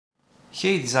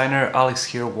Hey designer, Alex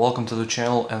here, welcome to the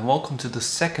channel and welcome to the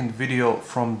second video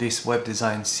from this web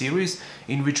design series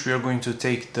in which we are going to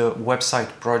take the website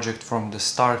project from the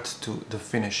start to the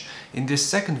finish. In this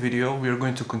second video we are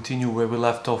going to continue where we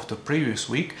left off the previous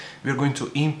week. We are going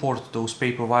to import those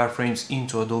paper wireframes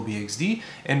into Adobe XD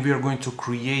and we are going to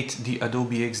create the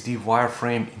Adobe XD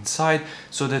wireframe inside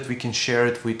so that we can share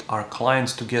it with our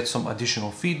clients to get some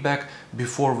additional feedback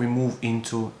before we move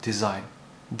into design.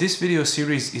 This video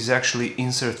series is actually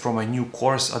insert from a new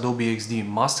course, Adobe Xd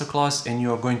Masterclass, and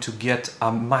you are going to get a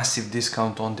massive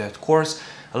discount on that course.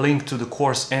 A link to the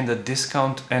course and the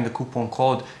discount and the coupon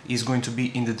code is going to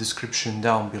be in the description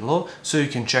down below, so you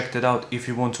can check that out if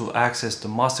you want to access the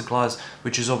masterclass,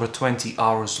 which is over 20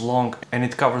 hours long and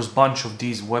it covers a bunch of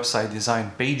these website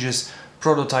design pages,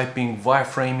 prototyping,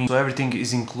 wireframing, so everything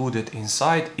is included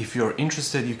inside. If you're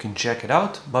interested, you can check it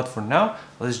out, but for now,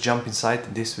 let's jump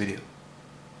inside this video.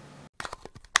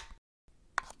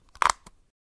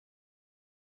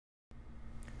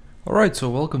 Alright, so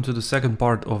welcome to the second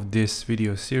part of this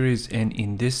video series, and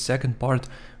in this second part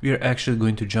we are actually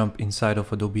going to jump inside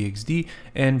of Adobe XD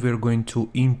and we're going to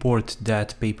import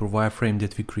that paper wireframe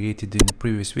that we created in the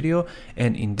previous video,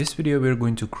 and in this video we're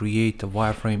going to create a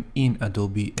wireframe in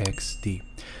Adobe XD.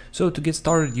 So to get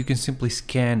started, you can simply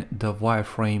scan the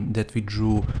wireframe that we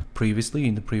drew previously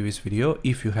in the previous video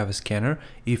if you have a scanner.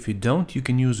 If you don't, you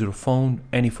can use your phone.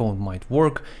 Any phone might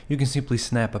work. You can simply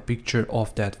snap a picture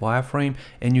of that wireframe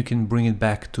and you can bring it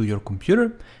back to your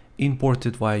computer, import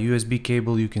it via USB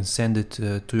cable. You can send it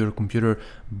to your computer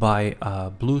by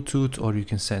Bluetooth, or you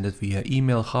can send it via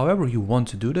email. However you want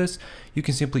to do this, you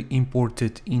can simply import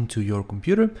it into your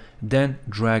computer, then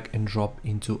drag and drop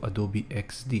into Adobe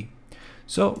XD.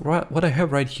 So what I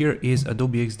have right here is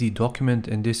Adobe XD document,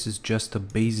 and this is just a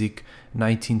basic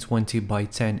 1920 by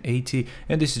 1080,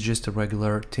 and this is just a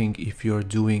regular thing if you're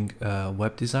doing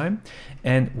web design.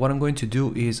 And what I'm going to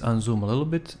do is unzoom a little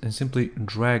bit and simply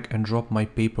drag and drop my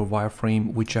paper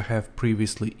wireframe which I have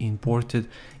previously imported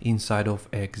inside of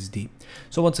XD.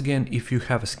 So once again, if you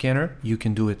have a scanner, you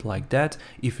can do it like that.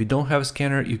 If you don't have a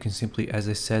scanner, you can simply, as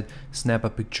I said, snap a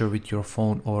picture with your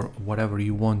phone or whatever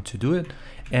you want to do it,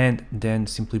 and then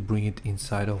simply bring it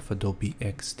inside of Adobe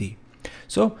XD.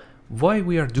 So why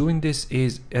we are doing this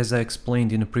is, as I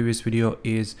explained in the previous video,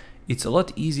 is it's a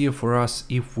lot easier for us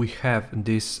if we have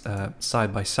this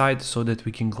side by side, so that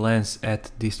we can glance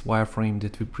at this wireframe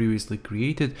that we previously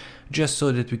created, just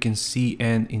so that we can see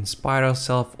and inspire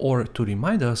ourselves, or to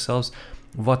remind ourselves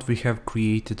what we have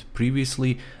created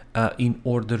previously, in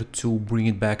order to bring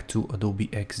it back to Adobe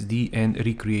XD and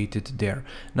recreate it there.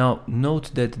 Now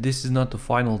note that this is not the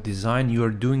final design. You are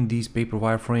doing these paper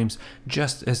wireframes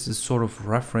just as a sort of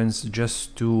reference,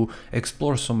 just to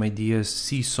explore some ideas,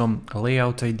 see some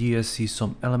layout ideas, see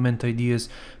some element ideas.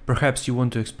 Perhaps you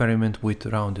want to experiment with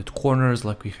rounded corners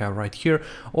like we have right here,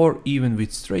 or even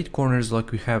with straight corners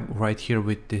like we have right here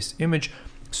with this image.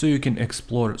 So you can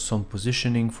explore some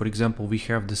positioning. For example, we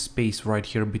have the space right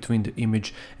here between the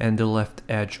image and the left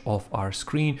edge of our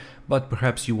screen, but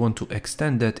perhaps you want to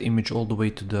extend that image all the way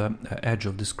to the edge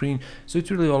of the screen. So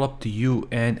it's really all up to you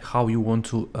and how you want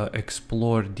to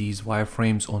explore these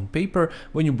wireframes on paper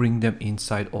when you bring them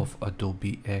inside of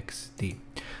Adobe XD.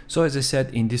 So as I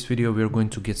said, in this video we're going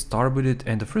to get started with it,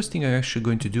 and the first thing I'm actually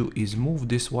going to do is move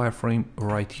this wireframe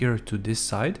right here to this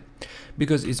side,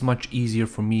 because it's much easier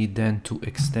for me than to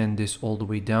extend this all the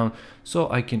way down,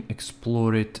 so I can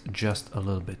explore it just a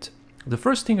little bit. The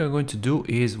first thing I'm going to do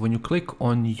is, when you click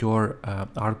on your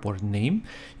artboard name,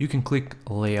 you can click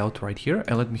layout right here,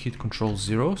 and let me hit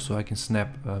Ctrl+0 so I can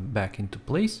snap back into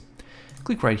place.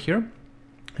 Click right here,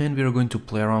 and we are going to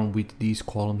play around with these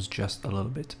columns just a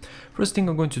little bit. First thing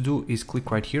I'm going to do is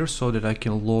click right here so that I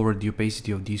can lower the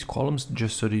opacity of these columns,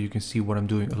 just so that you can see what I'm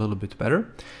doing a little bit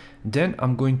better. Then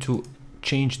I'm going to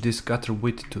change this gutter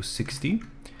width to 60,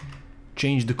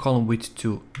 change the column width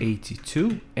to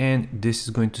 82, and this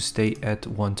is going to stay at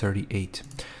 138.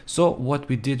 So what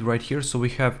we did right here, so we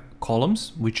have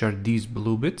columns, which are these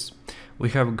blue bits. We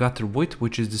have gutter width,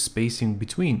 which is the spacing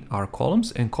between our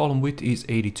columns, and column width is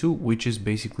 82, which is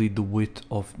basically the width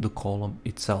of the column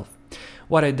itself.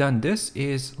 What I done this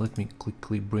is, let me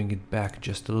quickly bring it back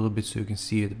just a little bit so you can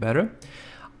see it better.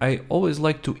 I always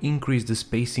like to increase the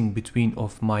spacing between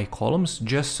of my columns,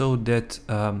 just so that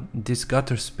this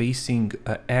gutter spacing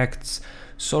acts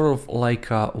sort of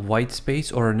like a white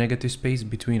space or a negative space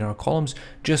between our columns,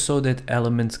 just so that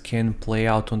elements can play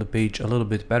out on the page a little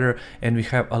bit better and we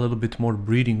have a little bit more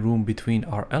breathing room between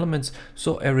our elements,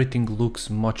 so everything looks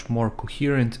much more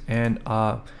coherent and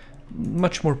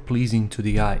much more pleasing to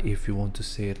the eye, if you want to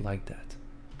say it like that.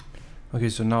 Okay,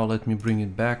 so now let me bring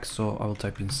it back. So I will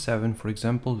type in 7, for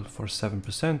example, for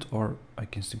 7%, or I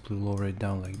can simply lower it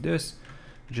down like this,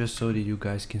 just so that you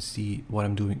guys can see what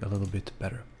I'm doing a little bit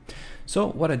better. So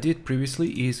what I did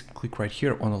previously is click right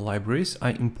here on the libraries.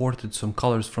 I imported some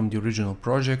colors from the original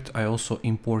project. I also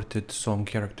imported some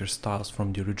character styles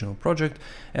from the original project,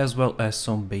 as well as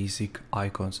some basic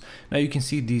icons. Now you can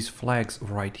see these flags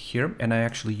right here, and I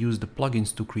actually used the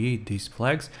plugins to create these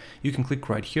flags. You can click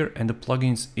right here, and the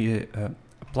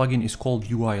plugin is called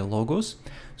UI Logos.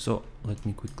 So let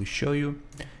me quickly show you.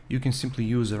 You can simply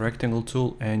use a rectangle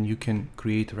tool and you can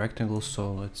create rectangles.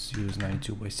 So let's use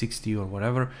 92 by 60 or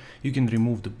whatever. You can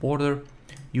remove the border,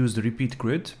 use the repeat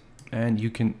grid, and you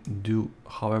can do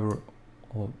however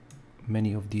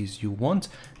many of these you want.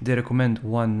 They recommend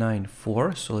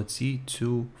 194. So let's see,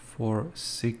 2, 4,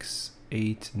 6,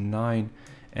 8, 9,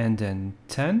 and then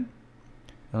 10.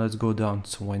 And let's go down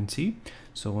 20.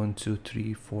 So 1, 2,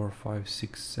 3, 4, 5,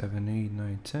 6, 7, 8,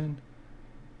 9, 10,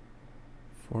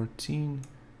 14,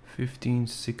 15,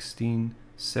 16,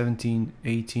 17,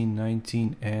 18,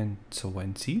 19, and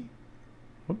 20.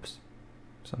 Oops,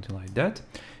 something like that.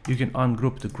 You can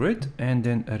ungroup the grid and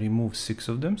then remove 6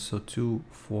 of them. So 2,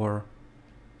 4,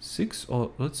 6,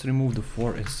 or let's remove the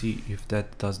 4 and see if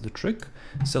that does the trick.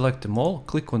 Select them all,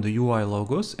 click on the UI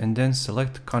logos, and then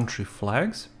select country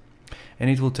flags. And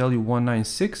it will tell you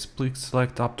 196, please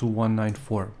select up to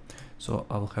 194. So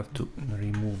I will have to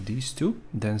remove these two,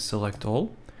 then select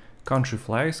all. Country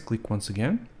flags, click once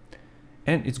again,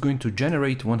 and it's going to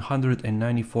generate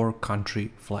 194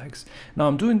 country flags. Now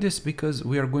I'm doing this because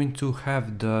we are going to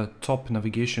have the top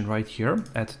navigation right here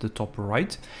at the top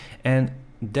right, and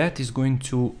that is going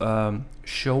to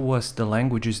show us the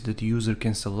languages that the user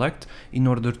can select in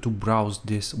order to browse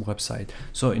this website.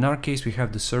 So in our case we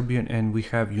have the Serbian and we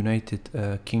have United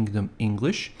Kingdom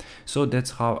English. So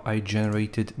that's how I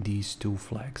generated these two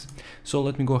flags. So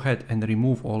let me go ahead and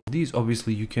remove all of these.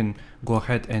 Obviously you can go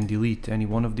ahead and delete any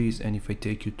one of these, and if I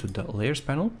take you to the layers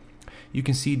panel, you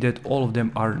can see that all of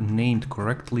them are named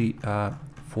correctly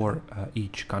for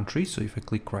each country. So if I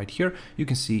click right here, you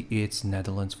can see it's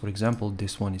Netherlands, for example,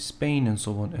 this one is Spain, and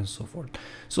so on and so forth.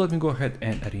 So let me go ahead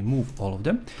and remove all of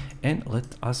them and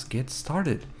let us get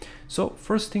started. So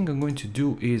first thing I'm going to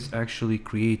do is actually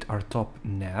create our top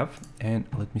nav, and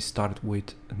let me start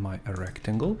with my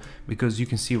rectangle, because you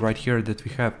can see right here that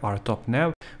we have our top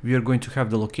nav. We are going to have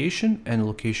the location and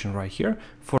location right here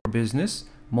for business,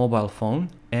 mobile phone,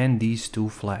 and these two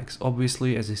flags.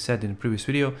 Obviously, as I said in the previous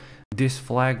video, this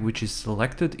flag, which is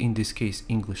selected, in this case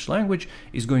English language,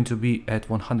 is going to be at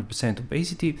 100%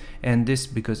 opacity, and this,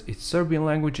 because it's Serbian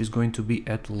language, is going to be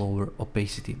at lower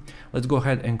opacity. Let's go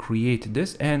ahead and create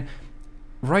this, and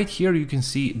right here you can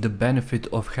see the benefit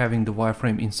of having the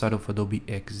wireframe inside of Adobe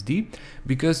XD,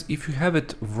 because if you have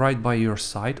it right by your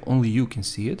side, only you can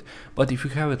see it. But if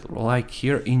you have it like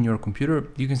here in your computer,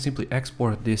 you can simply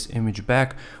export this image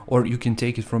back, or you can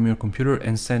take it from your computer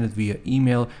and send it via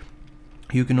email.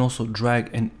 You can also drag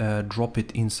and drop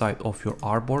it inside of your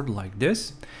artboard like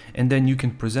this, and then you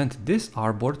can present this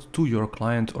artboard to your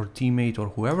client or teammate or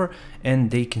whoever, and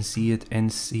they can see it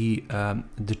and see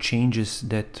the changes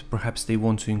that perhaps they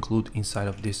want to include inside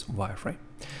of this wireframe.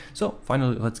 So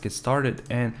finally, let's get started.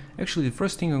 And actually the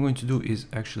first thing I'm going to do is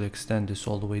actually extend this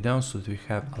all the way down so that we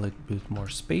have a little bit more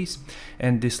space.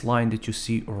 And this line that you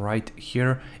see right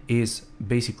here is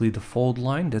basically the fold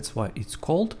line, that's why it's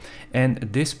called. And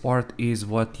this part is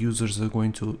what users are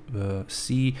going to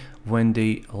see when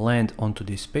they land onto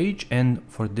this page, and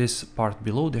for this part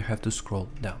below they have to scroll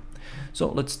down. So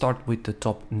let's start with the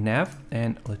top nav,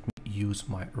 and let me use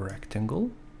my rectangle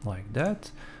like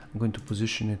that. I'm going to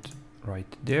position it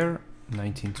right there.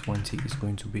 1920 is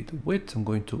going to be the width. I'm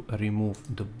going to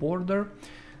remove the border.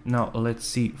 Now let's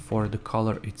see for the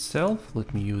color itself.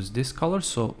 Let me use this color,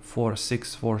 so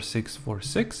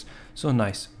 464646, so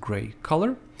nice gray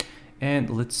color.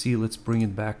 And let's see, let's bring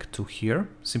it back to here.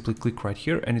 Simply click right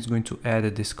here, and it's going to add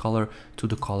this color to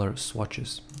the color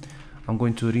swatches. I'm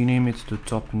going to rename it to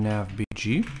top nav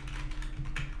BG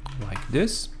like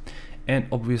this. And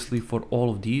obviously for all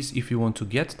of these, if you want to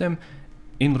get them,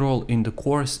 enroll in the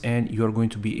course and you're going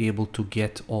to be able to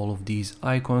get all of these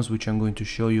icons, which I'm going to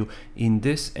show you in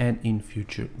this and in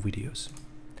future videos.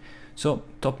 So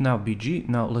top nav BG.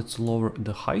 Now let's lower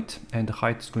the height, and the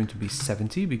height is going to be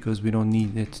 70 because we don't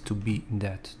need it to be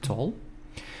that tall.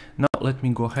 Now let me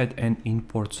go ahead and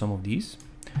import some of these.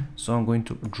 So I'm going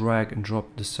to drag and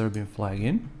drop the Serbian flag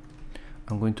in.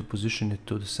 I'm going to position it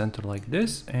to the center like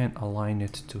this and align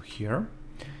it to here.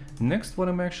 Next, what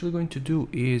I'm actually going to do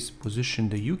is position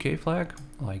the UK flag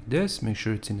like this, make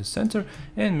sure it's in the center,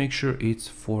 and make sure it's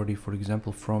 40, for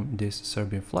example, from this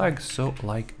Serbian flag, so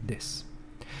like this.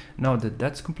 Now that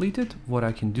that's completed, what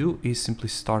I can do is simply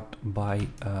start by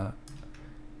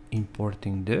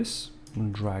importing this,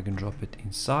 drag and drop it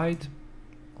inside,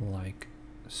 like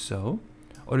so.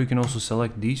 Or you can also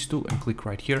select these two and click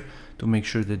right here to make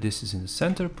sure that this is in the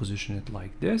center, position it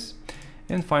like this.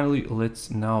 And finally, let's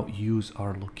now use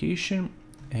our location,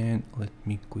 and let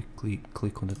me quickly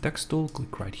click on the text tool,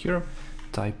 click right here,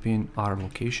 type in our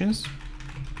locations.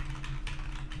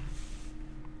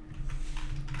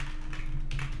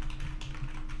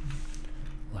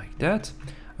 Like that.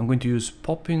 I'm going to use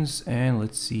pop-ins, and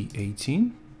let's see,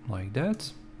 18, like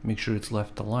that. Make sure it's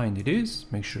left aligned, it is,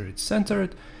 make sure it's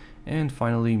centered, and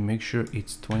finally make sure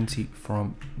it's 20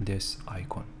 from this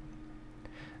icon.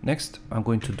 Next, I'm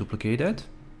going to duplicate that,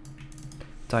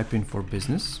 type in for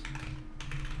business,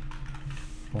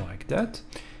 like that,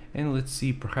 and let's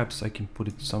see, perhaps I can put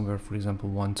it somewhere, for example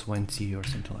 120 or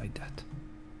something like that.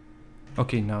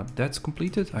 Okay, now that's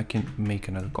completed. I can make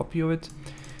another copy of it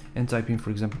and type in,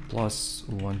 for example, plus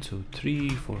 1 2 3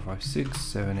 4 5 6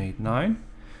 7 8 9,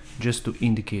 just to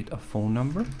indicate a phone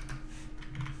number,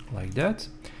 like that.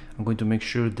 I'm going to make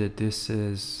sure that this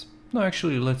is, no,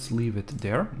 actually let's leave it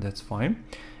there, that's fine.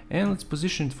 And let's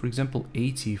position it, for example,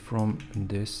 80 from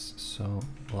this, so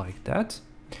like that.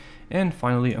 And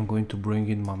finally, I'm going to bring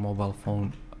in my mobile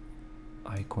phone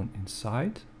icon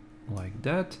inside, like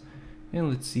that. And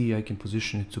let's see, I can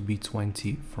position it to be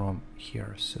 20 from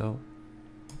here, so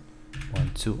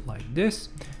 1 2, like this.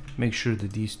 Make sure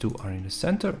that these two are in the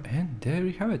center, and there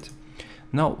you have it.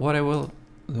 Now what I will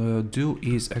do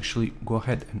is actually go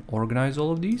ahead and organize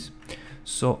all of these.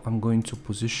 So I'm going to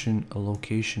position a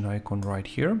location icon right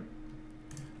here,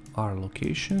 our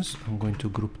locations. I'm going to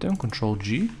group them, Control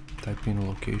G, type in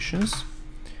locations.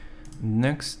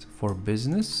 Next, for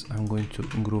business, I'm going to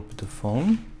group the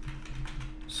phone,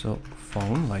 so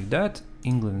phone, like that.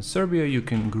 England and Serbia, you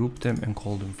can group them and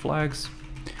call them flags.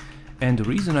 And the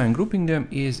reason I'm grouping them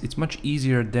is it's much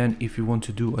easier than if you want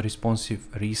to do a responsive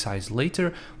resize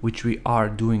later, which we are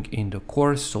doing in the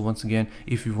course. So once again,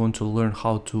 if you want to learn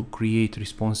how to create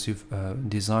responsive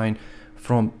design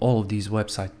from all of these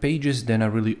website pages, then I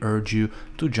really urge you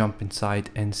to jump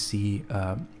inside and see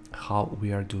how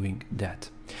we are doing that.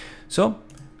 So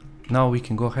now we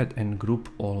can go ahead and group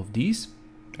all of these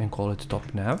and call it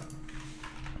top nav.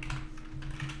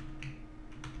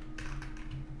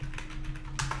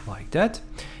 Like that.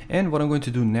 And what I'm going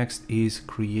to do next is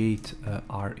create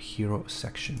our hero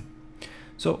section.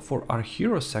 So for our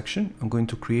hero section, I'm going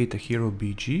to create a hero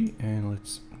BG, and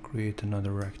let's create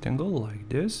another rectangle like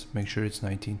this. Make sure it's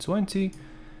 1920,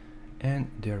 and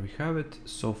there we have it.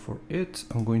 So for it,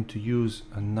 I'm going to use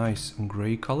a nice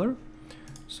gray color.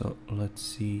 So let's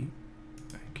see,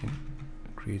 I can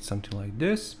create something like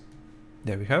this.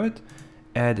 There we have it.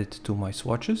 Add it to my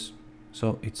swatches.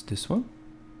 So it's this one.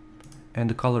 And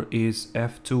the color is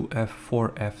F2,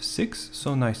 F4, F6,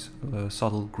 so nice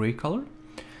subtle gray color.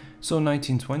 So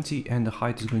 1920, and the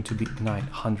height is going to be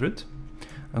 900.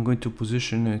 I'm going to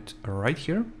position it right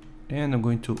here, and I'm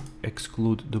going to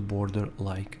exclude the border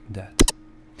like that.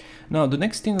 Now the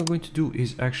next thing I'm going to do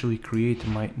is actually create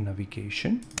my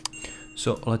navigation.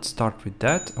 So let's start with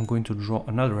that. I'm going to draw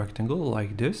another rectangle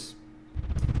like this,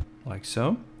 like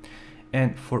so.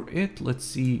 And for it, let's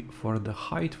see, for the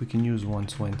height we can use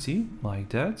 120, like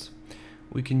that.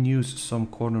 We can use some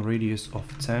corner radius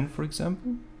of 10, for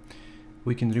example.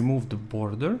 We can remove the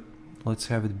border. Let's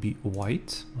have it be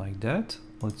white, like that.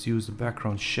 Let's use the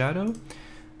background shadow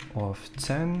of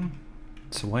 10,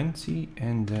 20,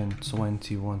 and then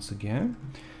 20 once again.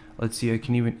 Let's see, I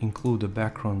can even include a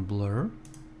background blur.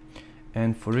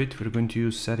 And for it, we're going to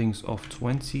use settings of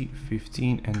 20,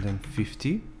 15, and then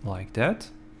 50, like that.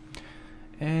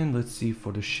 And let's see,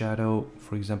 for the shadow,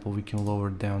 for example, we can lower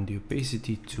down the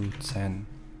opacity to 10.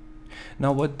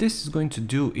 Now what this is going to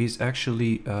do is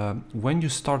actually, when you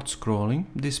start scrolling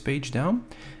this page down,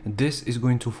 this is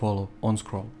going to follow on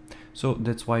scroll. So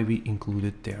that's why we include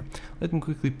it there. Let me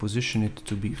quickly position it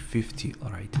to be 50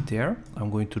 right there. I'm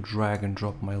going to drag and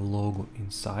drop my logo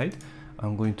inside.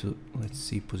 I'm going to, let's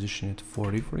see, position it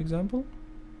 40, for example.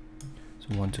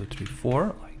 So 1, 2, 3,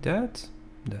 4, like that.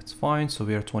 That's fine. So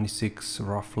we are 26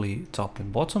 roughly top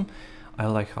and bottom. I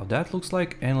like how that looks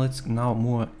like. And let's now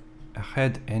move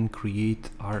ahead and create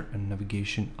our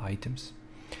navigation items.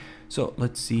 So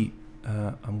let's see,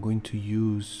 I'm going to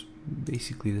use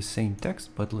basically the same text,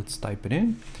 but let's type it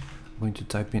in. I'm going to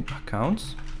type in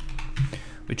accounts.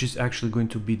 which is actually going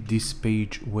to be this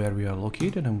page where we are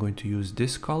located. I'm going to use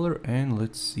this color, and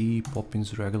let's see,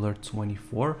 Poppins regular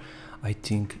 24. I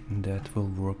think that will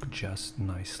work just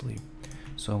nicely.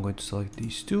 So I'm going to select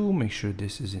these two, make sure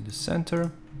this is in the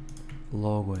center,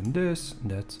 logo and this,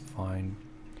 that's fine.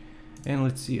 And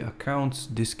let's see, accounts,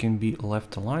 this can be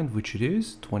left aligned, which it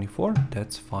is, 24,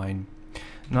 that's fine.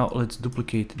 Now let's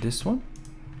duplicate this one,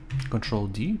 Control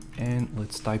D, and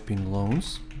let's type in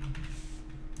loans.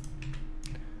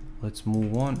 Let's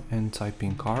move on and type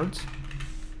in cards.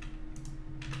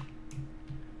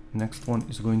 Next one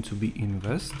is going to be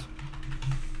invest.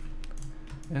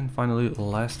 And finally, the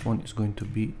last one is going to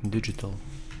be digital.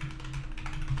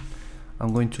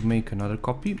 I'm going to make another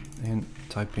copy and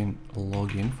type in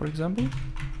login, for example,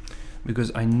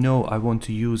 because I know I want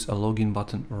to use a login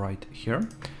button right here.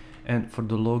 And for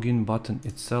the login button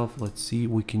itself, let's see,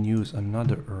 we can use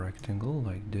another rectangle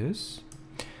like this.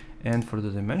 And for the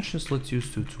dimensions, let's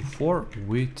use 224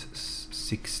 with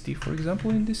 60, for example,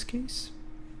 in this case.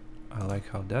 I like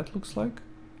how that looks like.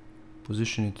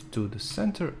 Position it to the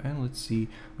center, and let's see,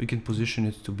 we can position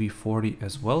it to be 40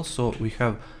 as well. So we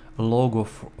have a logo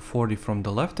 40 from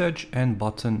the left edge and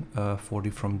button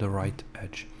 40 from the right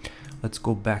edge. Let's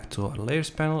go back to our layers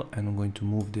panel, and I'm going to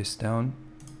move this down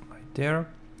right there.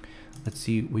 Let's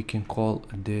see, we can call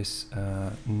this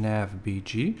nav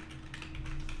BG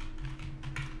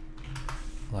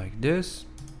like this.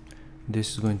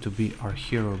 This is going to be our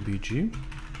hero BG.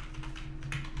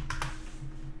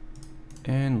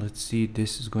 And let's see,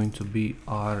 this is going to be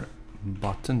our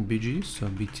button BG, so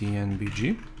BTN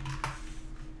BG,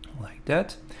 like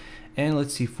that. And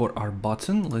let's see, for our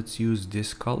button, let's use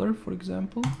this color, for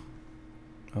example.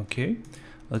 Okay,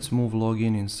 let's move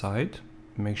login inside,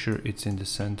 make sure it's in the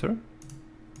center,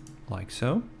 like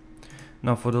so.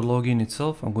 Now for the login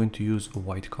itself, I'm going to use a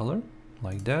white color,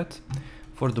 like that.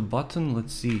 For the button,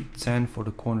 let's see, 10 for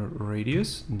the corner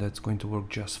radius, that's going to work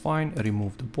just fine.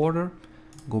 Remove the border.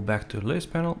 Go back to the layers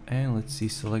panel, and let's see,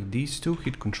 select these two,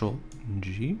 hit Control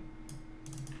G.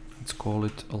 Let's call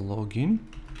it a login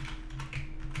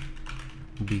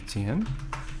BTN,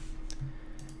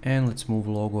 and let's move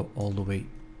logo all the way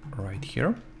right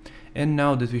here. And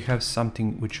now that we have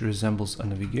something which resembles a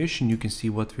navigation, you can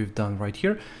see what we've done right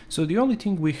here. So the only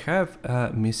thing we have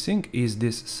missing is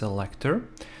this selector.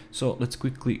 So let's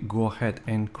quickly go ahead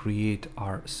and create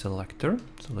our selector.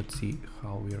 So let's see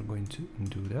how we are going to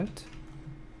do that.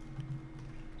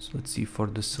 So let's see, for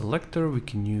the selector, we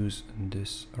can use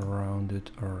this rounded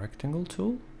rectangle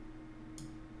tool.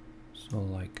 So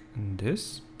like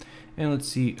this. And let's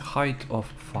see, height of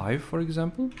 5, for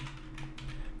example.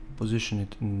 Position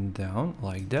it down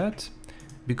like that.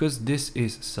 Because this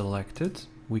is selected,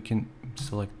 we can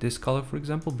select this color, for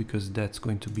example, because that's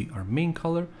going to be our main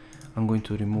color. I'm going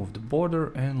to remove the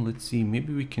border, and let's see,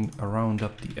 maybe we can round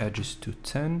up the edges to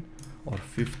 10 or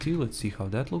 50. Let's see how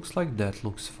that looks like. That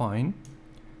looks fine.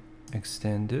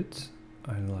 Extend it,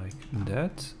 I like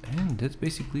that, and that's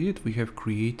basically it. We have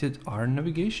created our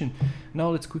navigation. Now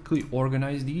let's quickly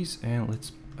organize these, and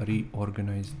let's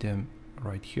reorganize them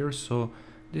right here. So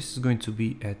this is going to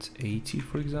be at 80,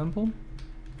 for example,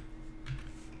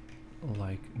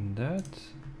 like that.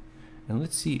 And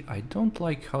let's see, I don't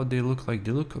like how they look like.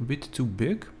 They look a bit too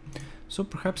big, so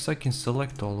perhaps I can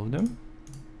select all of them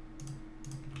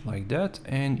like that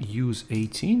and use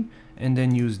 18, and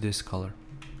then use this color.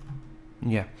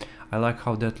 Yeah, I like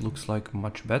how that looks like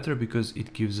much better, because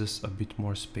it gives us a bit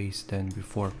more space than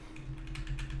before.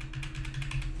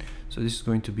 So this is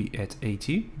going to be at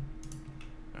 80.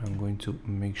 I'm going to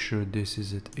make sure this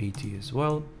is at 80 as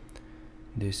well.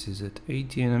 This is at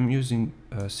 80, and I'm using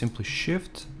simply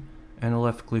Shift and a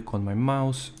left click on my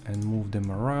mouse and move them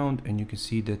around, and you can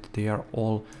see that they are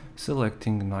all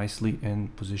selecting nicely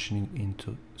and positioning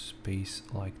into space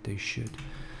like they should.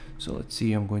 So let's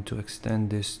see, I'm going to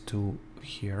extend this to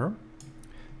here,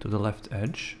 to the left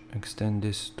edge, extend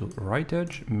this to right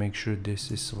edge, make sure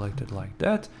this is selected like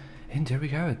that, and there we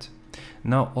have it.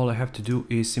 Now all I have to do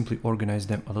is simply organize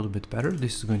them a little bit better.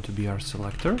 This is going to be our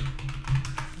selector,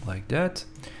 like that.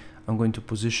 I'm going to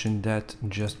position that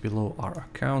just below our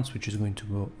accounts, which is going to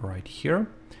go right here.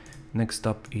 Next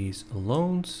up is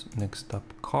loans, next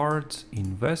up cards,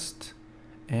 invest,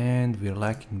 and we're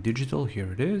lacking digital.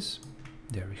 Here it is.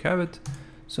 There we have it.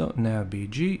 So nav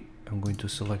BG, I'm going to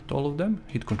select all of them,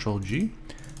 hit Control G.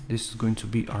 This is going to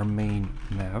be our main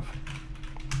nav.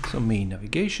 So main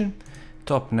navigation,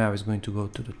 top nav is going to go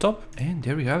to the top, and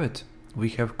there we have it. We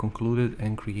have concluded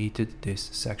and created this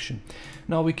section.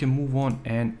 Now we can move on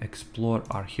and explore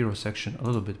our hero section a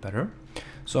little bit better.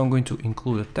 So I'm going to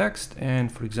include a text,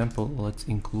 and for example, let's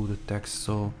include a text.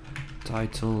 So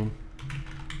title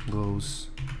goes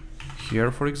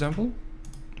here, for example.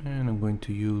 And I'm going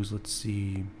to use, let's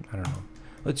see, I don't know.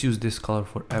 Let's use this color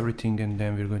for everything, and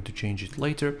then we're going to change it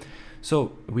later. So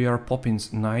we are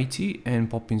Poppins 90, and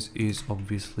Poppins is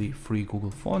obviously free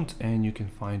Google font, and you can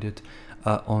find it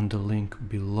on the link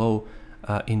below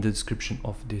in the description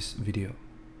of this video.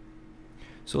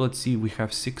 So let's see, we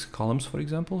have 6 columns, for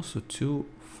example. So 2,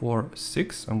 4,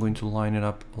 6. I'm going to line it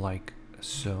up like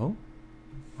so,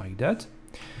 like that.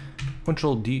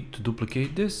 Control D to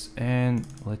duplicate this, and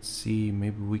let's see,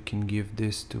 maybe we can give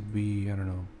this to be, I don't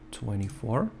know,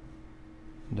 24.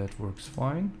 That works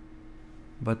fine,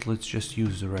 but let's just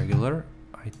use the regular.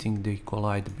 I think they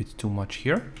collide a bit too much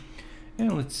here.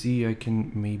 And let's see, I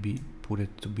can maybe put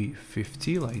it to be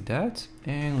 50 like that.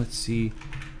 And let's see,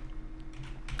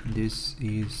 this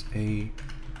is a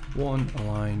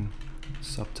 1-line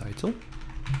subtitle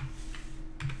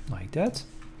like that.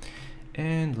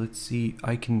 And let's see,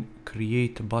 I can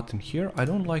create a button here. I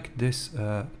don't like this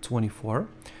 24,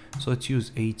 so let's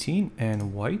use 18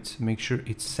 and white. Make sure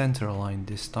it's center aligned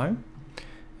this time,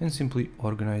 and simply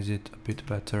organize it a bit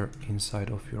better inside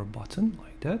of your button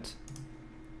like that.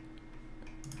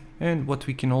 And what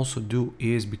we can also do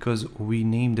is, because we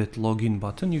named it login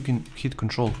button, you can hit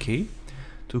Control K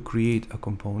to create a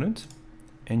component,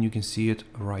 and you can see it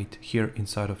right here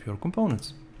inside of your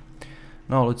components.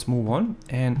 Now let's move on,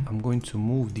 and I'm going to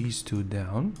move these two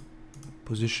down,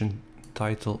 position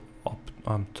title up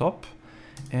on top,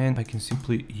 and I can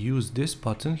simply use this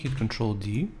button, hit Control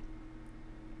D,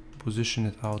 position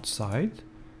it outside,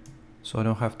 so I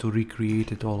don't have to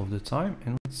recreate it all of the time.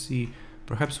 And let's see,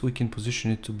 perhaps we can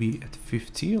position it to be at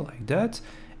 50 like that,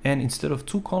 and instead of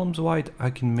 2 columns wide, I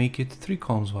can make it 3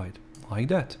 columns wide like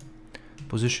that.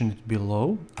 Position it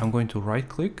below. I'm going to right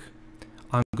click,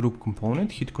 ungroup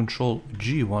component, hit Control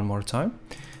G one more time,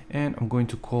 and I'm going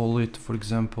to call it, for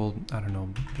example, I don't know,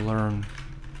 learn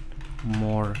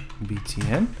more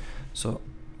BTN. So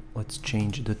let's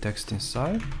change the text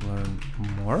inside, learn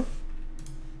more,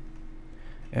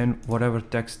 and whatever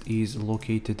text is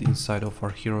located inside of our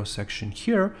hero section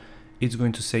here, it's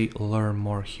going to say learn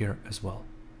more here as well.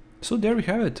 So there we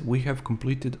have it. We have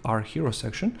completed our hero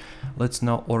section. Let's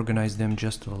now organize them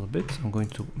just a little bit. I'm going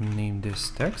to name this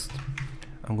text.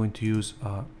 I'm going to use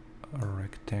a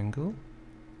rectangle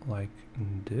like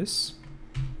this.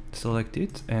 Select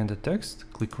it and the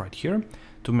text, click right here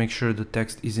to make sure the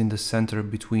text is in the center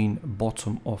between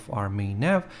bottom of our main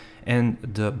nav and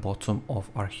the bottom of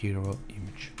our hero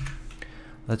image.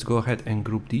 Let's go ahead and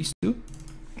group these two,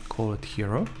 call it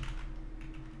hero,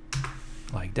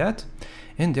 like that.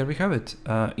 And there we have it.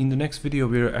 In the next video,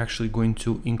 we're actually going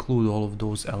to include all of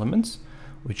those elements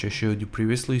which I showed you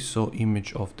previously. So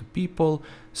image of the people,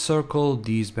 circle,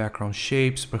 these background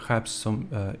shapes, perhaps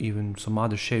some even some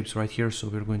other shapes right here. So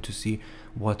we're going to see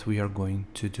what we are going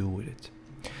to do with it.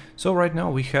 So right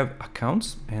now we have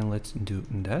accounts, and let's do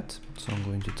that. So I'm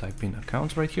going to type in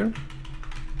accounts right here,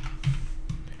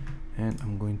 and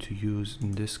I'm going to use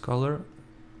this color,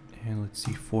 and let's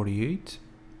see, 48.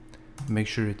 Make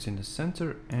sure it's in the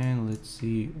center, and let's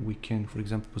see, we can, for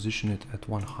example, position it at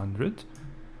 100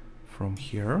 from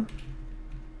here,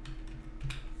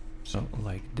 so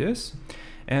like this.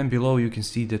 And below you can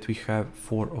see that we have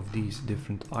 4 of these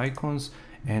different icons,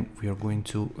 and we are going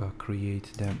to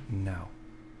create them now.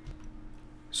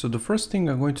 So the first thing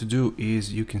I'm going to do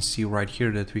is, you can see right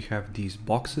here that we have these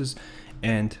boxes,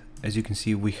 and as you can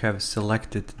see, we have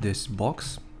selected this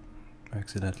box. I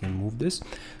accidentally moved this.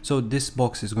 So this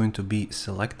box is going to be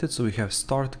selected. So we have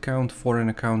start account, foreign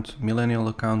account, millennial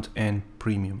account, and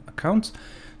premium accounts.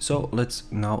 So let's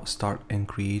now start and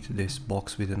create this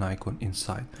box with an icon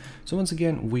inside. So once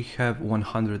again, we have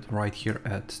 100 right here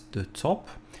at the top,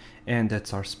 and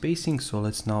that's our spacing. So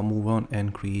let's now move on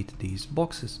and create these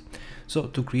boxes. So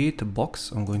to create a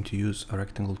box, I'm going to use a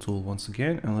rectangle tool once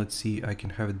again, and let's see, I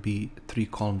can have it be 3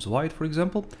 columns wide, for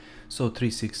example. So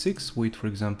 366 with, for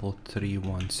example,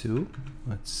 312,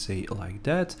 let's say like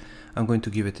that. I'm going to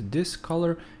give it this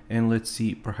color, and let's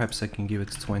see, perhaps I can give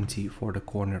it 20 for the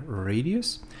corner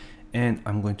radius. And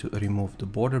I'm going to remove the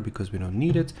border because we don't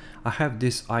need it. I have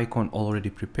this icon already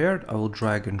prepared. I will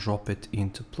drag and drop it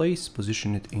into place,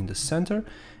 position it in the center,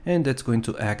 and that's going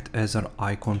to act as our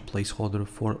icon placeholder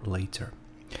for later.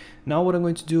 Now what I'm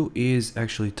going to do is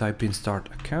actually type in start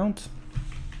account.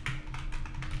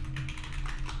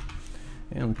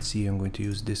 And let's see, I'm going to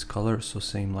use this color, so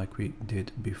same like we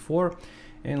did before.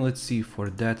 And let's see, for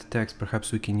that text,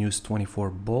 perhaps we can use 24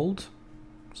 bold.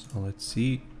 So let's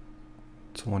see,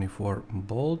 24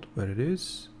 bold, where it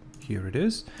is, here it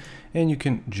is. And you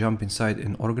can jump inside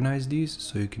and organize these,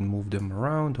 so you can move them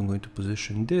around. I'm going to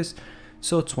position this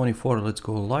So 24, let's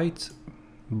go light,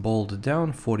 bold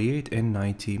down, 48 and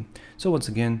 90. So once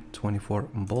again, 24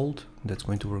 bold, that's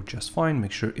going to work just fine.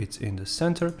 Make sure it's in the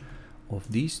center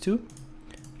of these two,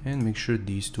 and make sure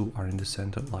these two are in the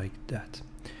center like that.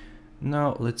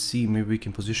 Now let's see, maybe we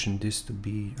can position this to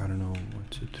be, I don't know, 1,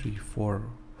 2, 3, 4,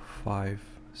 5,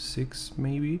 6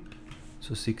 maybe.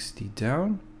 So 60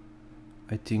 down.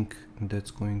 I think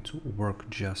that's going to work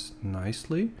just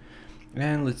nicely.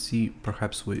 And let's see,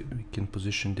 perhaps we can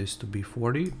position this to be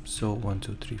 40. So 1,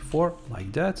 2, 3, 4,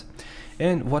 like that.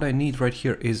 And what I need right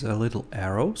here is a little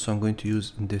arrow. So I'm going to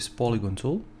use this polygon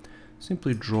tool.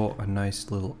 Simply draw a nice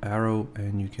little arrow,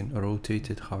 and you can rotate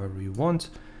it however you want.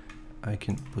 I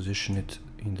can position it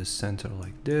in the center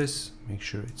like this, make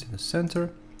sure it's in the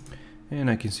center. And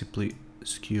I can simply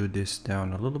skew this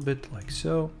down a little bit like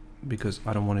so, because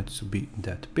I don't want it to be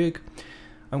that big.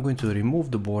 I'm going to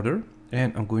remove the border,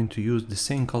 and I'm going to use the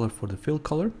same color for the fill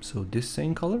color, so this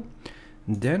same color.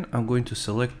 Then I'm going to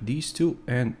select these two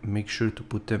and make sure to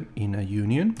put them in a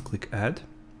union. Click add,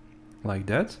 like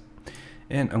that.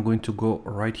 And I'm going to go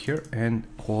right here and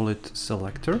call it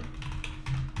selector,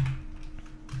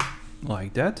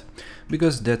 like that,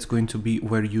 because that's going to be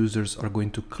where users are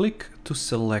going to click to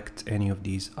select any of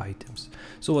these items.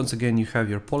 So once again, you have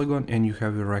your polygon and you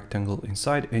have your rectangle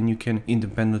inside, and you can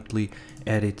independently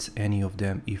edit any of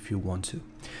them if you want to.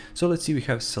 So let's see, we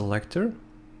have selector.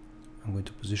 I'm going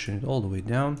to position it all the way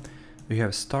down. We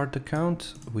have start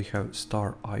account, we have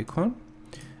star icon,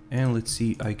 and let's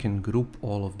see, I can group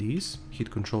all of these,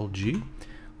 hit Ctrl G,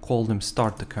 call them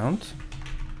start account.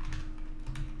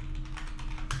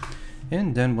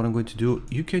 And then what I'm going to do,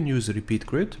 you can use a repeat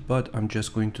grid, but I'm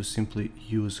just going to simply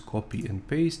use copy and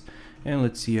paste. And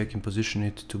let's see, I can position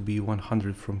it to be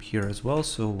 100 from here as well.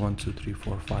 So 1, 2, 3,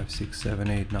 4, 5, 6, 7,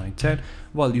 8, 9, 10,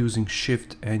 while using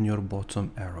Shift and your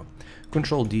bottom arrow.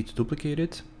 Ctrl D to duplicate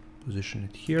it, position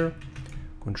it here,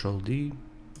 Ctrl D,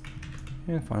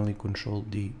 and finally Ctrl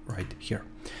D right here.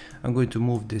 I'm going to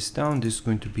move this down. This is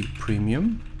going to be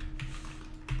premium.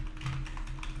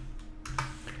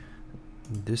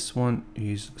 This one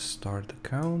is start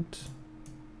account.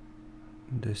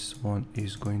 This one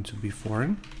is going to be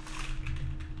foreign.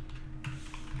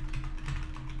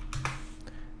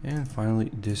 And finally,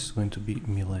 this is going to be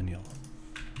millennial.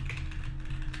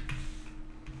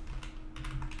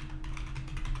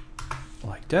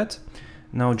 Like that.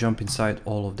 Now jump inside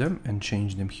all of them and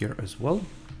change them here as well.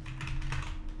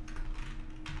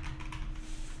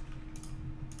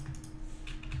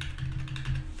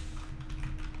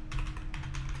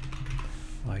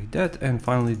 Like that. And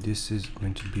finally, this is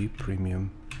going to be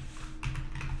premium.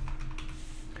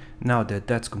 Now that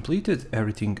that's completed,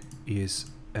 everything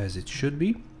is as it should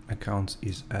be. Accounts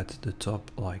is at the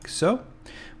top like so.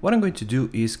 What I'm going to do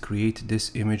is create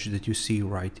this image that you see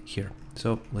right here.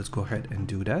 So let's go ahead and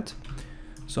do that.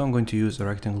 So I'm going to use a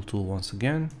rectangle tool once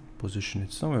again, position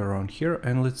it somewhere around here,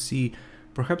 and let's see,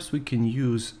 perhaps we can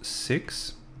use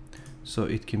 6. So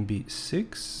it can be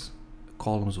 6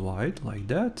 columns wide like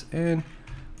that. And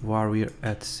while we're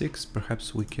at 6,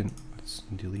 perhaps we can, let's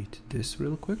delete this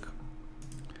real quick.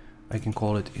 I can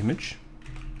call it image,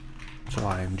 so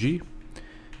img.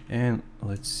 And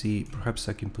let's see, perhaps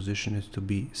I can position it to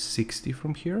be 60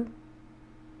 from here,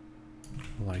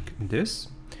 like this.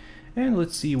 And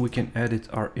let's see, we can edit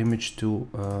our image to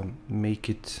make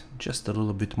it just a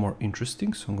little bit more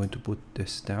interesting. So I'm going to put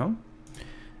this down.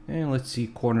 And let's see,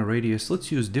 corner radius.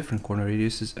 Let's use different corner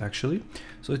radiuses actually.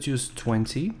 So let's use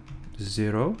 20,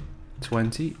 0,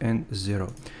 20, and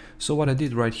 0. So what I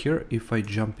did right here, if I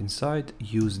jump inside,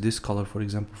 use this color, for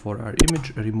example, for our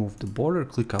image, remove the border,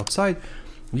 click outside,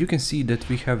 you can see that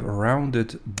we have a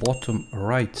rounded bottom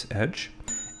right edge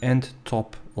and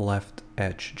top left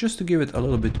edge, just to give it a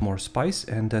little bit more spice.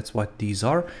 And that's what these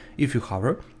are. If you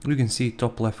hover, you can see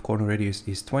top left corner radius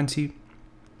is 20,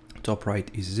 top right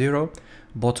is 0,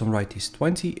 bottom right is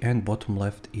 20, and bottom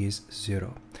left is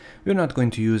 0. We're not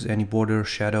going to use any border,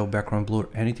 shadow, background blur,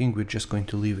 anything. We're just going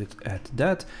to leave it at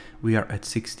that. We are at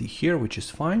 60 here, which is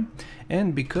fine.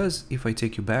 And because if I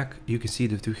take you back, you can see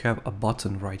that we have a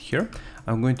button right here.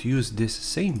 I'm going to use this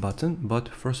same button, but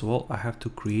first of all, I have to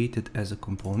create it as a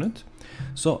component.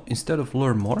 So instead of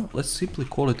learn more, let's simply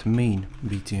call it main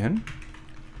btn,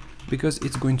 because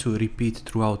it's going to repeat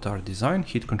throughout our design.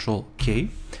 Hit Ctrl K,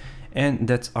 and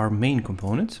that's our main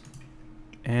component.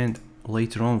 And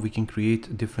later on, we can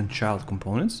create different child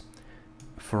components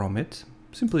from it.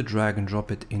 Simply drag and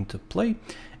drop it into play.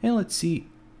 And let's see,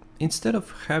 instead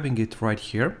of having it right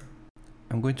here,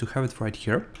 I'm going to have it right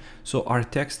here. So our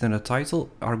text and the title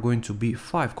are going to be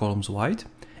 5 columns wide,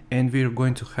 and we're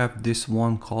going to have this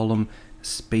one column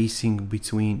spacing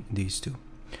between these two.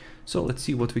 So let's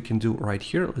see what we can do right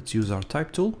here. Let's use our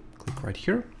type tool. Click right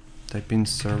here, type in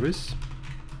service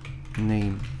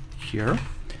name here.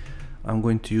 I'm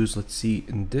going to use, let's see,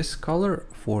 in this color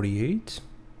 48,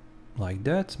 like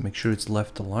that. Make sure it's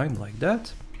left aligned like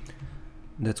that.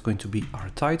 That's going to be our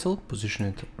title. Position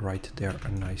it right there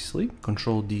nicely.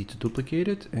 Control D to duplicate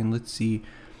it. And let's see,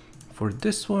 for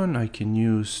this one I can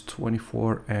use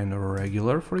 24 and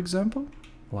regular, for example,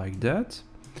 like that.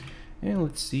 And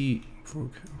let's see, for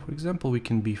example, we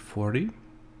can be 40.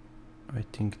 I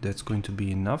think that's going to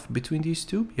be enough between these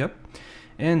two. Yep.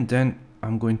 And then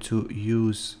I'm going to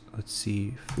use, let's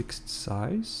see, fixed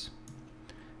size,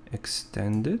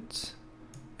 extend it,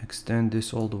 extend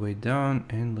this all the way down,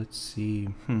 and let's see,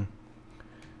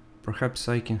 perhaps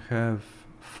I can have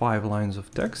 5 lines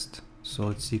of text. So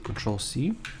let's see, Control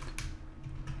C,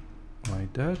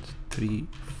 like that, 3,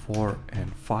 4,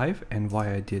 and 5. And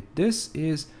why I did this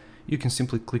is you can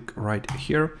simply click right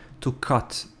here to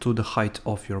cut to the height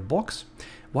of your box.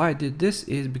 Why I did this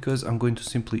is because I'm going to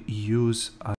simply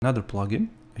use another plugin,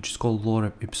 which is called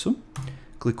Lorem Ipsum.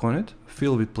 Click on it,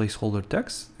 fill with placeholder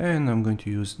text, and I'm going to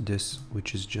use this,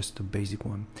 which is just a basic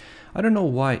one. I don't know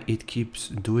why it keeps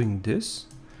doing this,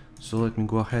 so let me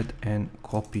go ahead and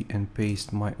copy and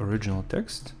paste my original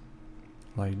text,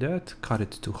 like that, cut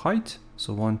it to height,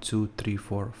 so 1, 2, 3,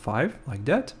 4, 5, like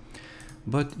that.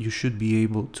 But you should be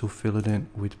able to fill it in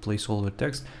with placeholder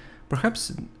text.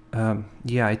 Perhaps,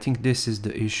 yeah, I think this is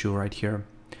the issue right here.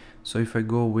 So if I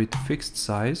go with fixed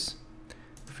size,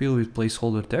 fill with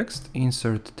placeholder text,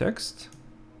 insert text.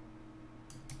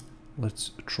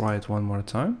 Let's try it one more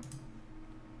time.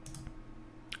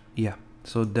 Yeah,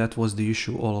 so that was the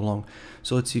issue all along.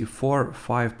 So let's see, 4,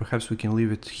 5, perhaps we can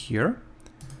leave it here.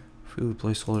 Fill with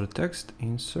placeholder text,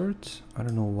 insert. I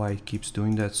don't know why it keeps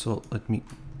doing that, so let me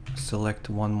select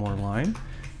one more line,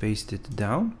 paste it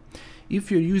down.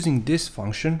 If you're using this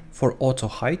function for auto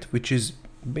height, which is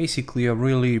basically a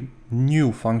really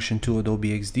new function to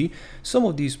Adobe XD, some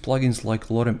of these plugins like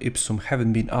Lorem Ipsum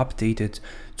haven't been updated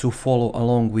to follow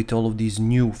along with all of these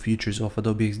new features of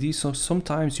Adobe XD, so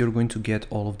sometimes you're going to get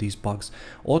all of these bugs.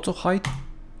 Auto height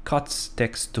cuts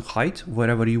text to height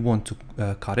wherever you want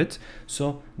to cut it,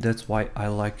 so that's why I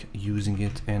like using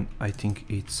it, and I think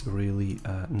it's really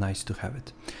nice to have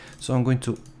it. So I'm going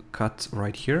to cut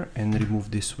right here and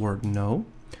remove this word no.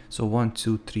 So 1,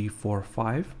 2, 3, 4,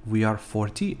 5, we are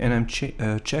 40, and I'm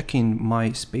checking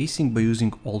my spacing by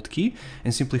using Alt key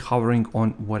and simply hovering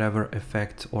on whatever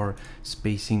effect or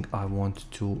spacing I want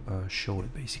to show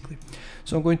it basically.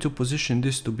 So I'm going to position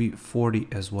this to be 40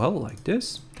 as well, like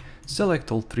this.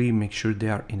 Select all 3, make sure they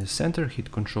are in the center,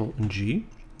 hit Ctrl G,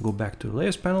 go back to the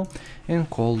layers panel and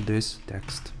call this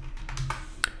text.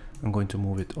 I'm going to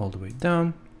move it all the way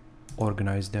down,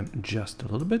 organize them just a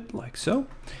little bit like so.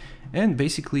 And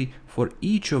basically for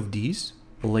each of these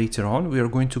later on we are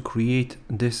going to create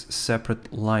this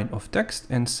separate line of text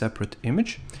and separate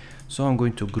image. So I'm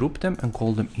going to group them and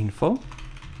call them info.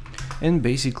 And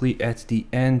basically at the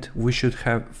end we should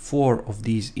have 4 of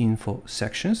these info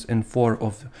sections and 4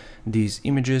 of these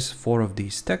images, 4 of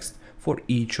these text for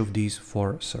each of these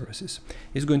 4 services.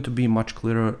 It's going to be much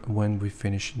clearer when we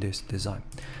finish this design.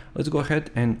 Let's go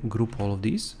ahead and group all of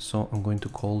these. So I'm going to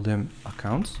call them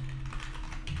accounts,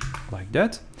 like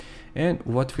that. And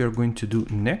what we are going to do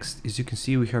next is, you can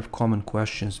see we have common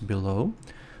questions below.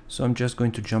 So I'm just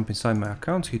going to jump inside my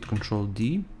accounts, hit Ctrl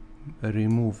D,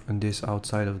 remove this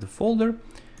outside of the folder,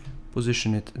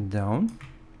 position it down,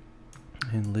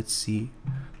 and let's see,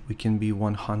 we can be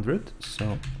 100,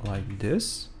 so like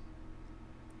this.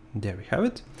 There we have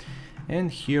it.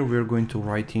 And here we're going to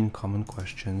write in common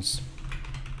questions,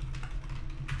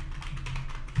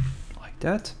 like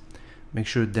that. Make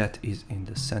sure that is in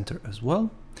the center as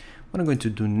well. What I'm going to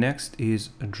do next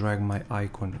is drag my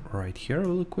icon right here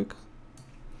really quick,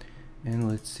 and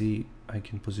let's see, I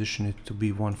can position it to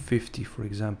be 150, for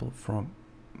example, from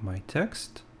my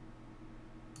text.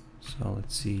 So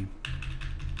let's see,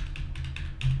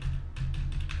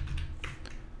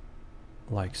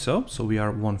 like so. So we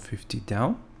are 150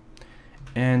 down,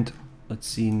 and let's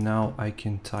see, now I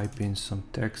can type in some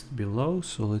text below.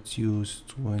 So let's use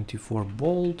 24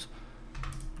 bold.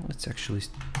 Let's actually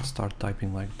start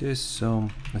typing like this. So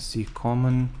let's see,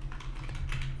 common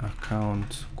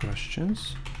account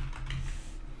questions,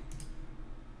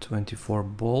 24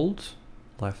 bold,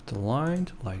 left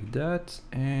aligned, like that.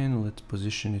 And let's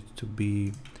position it to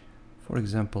be, for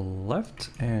example,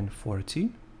 left, and 40,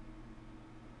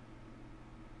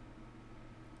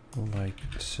 like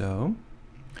so.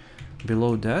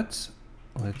 Below that,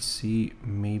 let's see,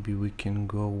 maybe we can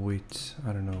go with,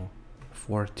 I don't know,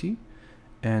 40,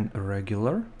 and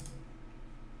regular.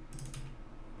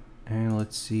 And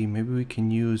let's see, maybe we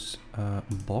can use a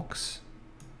box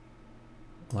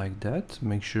like that.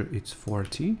 Make sure it's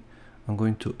 40. I'm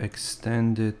going to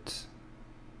extend it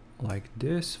like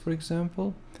this, for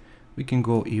example. We can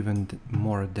go even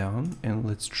more down, and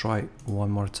let's try one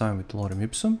more time with lorem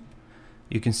ipsum.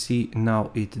 You can see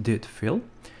now it did fill,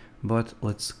 but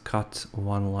let's cut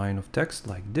one line of text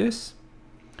like this.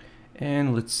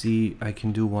 And let's see, I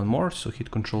can do one more. So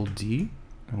hit Ctrl D.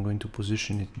 I'm going to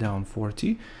position it down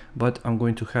 40, but I'm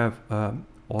going to have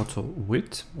auto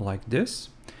width like this.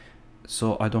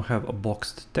 So I don't have a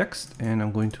boxed text, and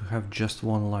I'm going to have just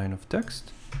one line of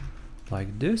text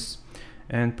like this,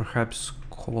 and perhaps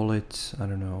call it, I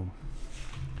don't know,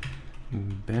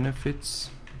 benefits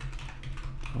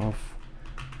of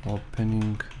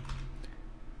opening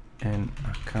an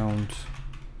account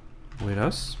with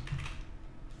us,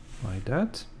 like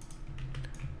that.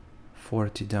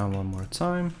 40 down one more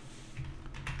time.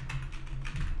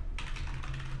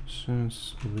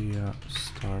 Since we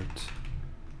start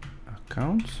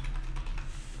account,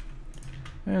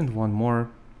 and one more,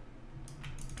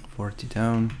 40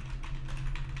 down.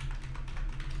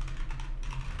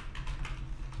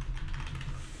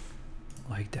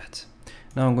 Like that.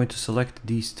 Now I'm going to select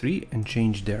these three and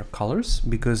change their colors,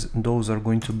 because those are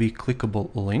going to be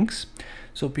clickable links.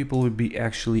 So people will be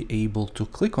actually able to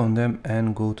click on them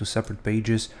and go to separate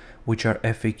pages, which are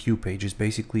FAQ pages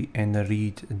basically, and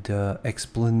read the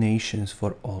explanations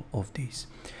for all of these.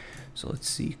 So let's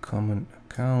see, common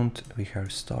account, we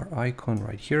have star icon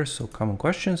right here. So common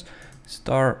questions,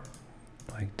 star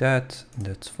like that,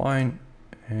 that's fine.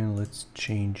 And let's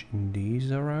change these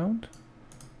around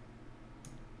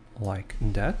like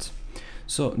that.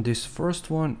 So this first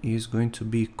one is going to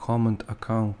be common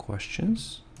account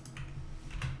questions.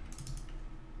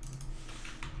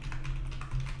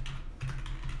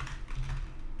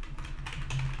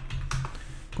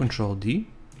 Control D,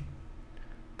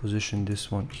 position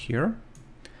this one here.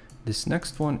 This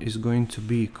next one is going to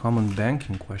be common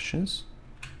banking questions.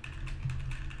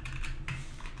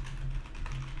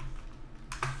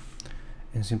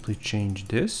 And simply change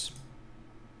this.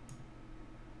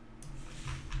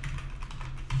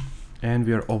 And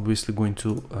we are obviously going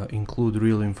to include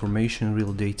real information,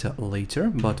 real data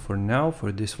later. But for now,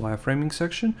 for this wireframing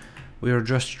section, we are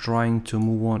just trying to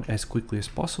move on as quickly as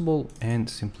possible and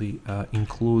simply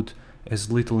include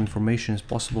as little information as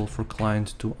possible for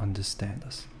clients to understand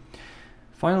us.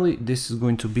 Finally, this is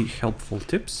going to be helpful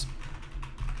tips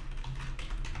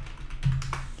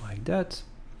like that.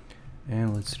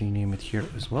 And let's rename it here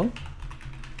as well.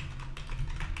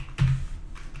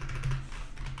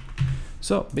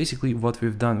 So basically what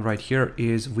we've done right here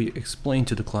is we explained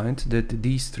to the client that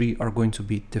these three are going to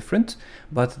be different,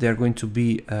 but they're going to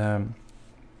be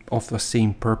of the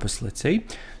same purpose, let's say.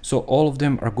 So all of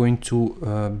them are going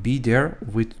to be there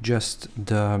with just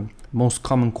the most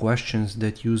common questions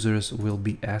that users will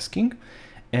be asking.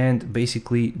 And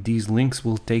basically these links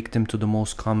will take them to the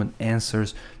most common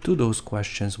answers to those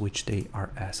questions which they are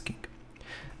asking.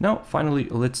 Now, finally,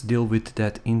 let's deal with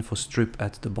that info strip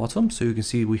at the bottom. So you can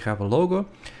see we have a logo,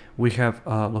 we have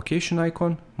a location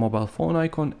icon, mobile phone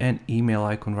icon, and email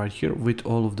icon right here with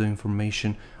all of the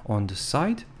information on the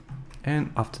side.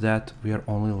 And after that, we are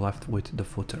only left with the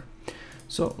footer.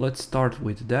 So let's start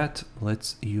with that.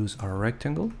 Let's use our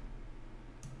rectangle.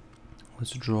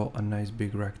 Let's draw a nice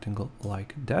big rectangle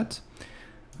like that.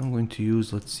 I'm going to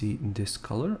use, let's see, this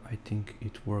color. I think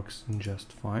it works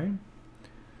just fine.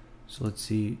 So let's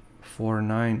see,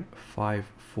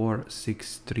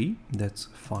 495463, that's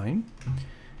fine.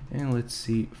 And let's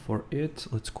see for it,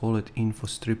 let's call it info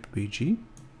strip BG,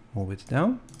 move it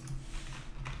down.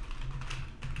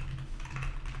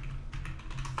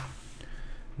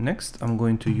 Next, I'm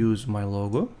going to use my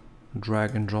logo,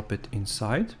 drag and drop it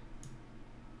inside,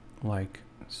 like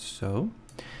so.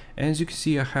 And as you can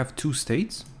see, I have two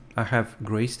states. I have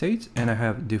gray state and I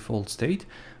have default state,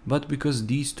 but because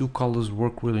these two colors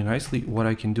work really nicely, what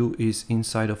I can do is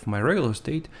inside of my regular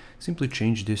state, simply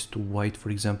change this to white, for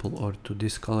example, or to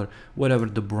this color, whatever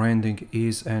the branding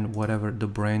is and whatever the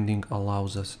branding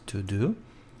allows us to do.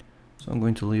 So I'm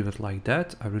going to leave it like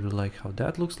that. I really like how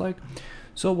that looks like.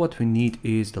 So what we need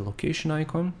is the location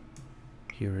icon.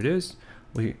 Here it is.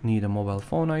 We need a mobile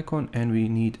phone icon and we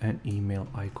need an email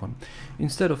icon.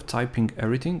 Instead of typing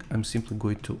everything, I'm simply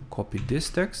going to copy this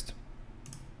text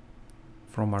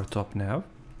from our top nav,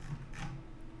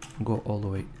 go all the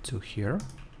way to here,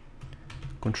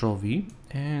 Control V,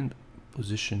 and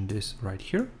position this right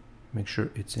here. Make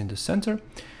sure it's in the center.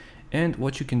 And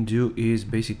what you can do is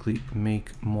basically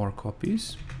make more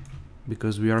copies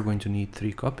because we are going to need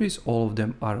 3 copies. All of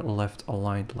them are left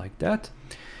aligned like that.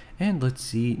 And let's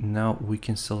see, now we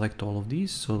can select all of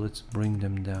these. So let's bring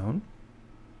them down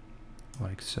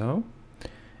like so.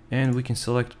 And we can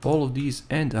select all of these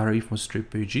and our InfoStrip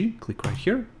PG, click right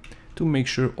here to make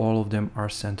sure all of them are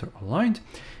center aligned.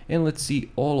 And let's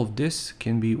see, all of this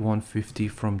can be 150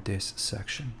 from this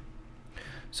section.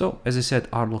 So as I said,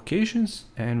 our locations,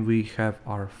 and we have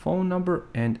our phone number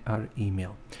and our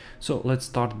email. So let's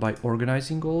start by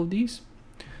organizing all of these.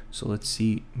 So let's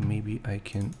see, maybe I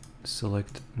can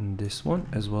select this one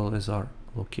as well as our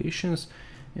locations.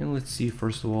 And let's see,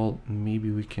 first of all, maybe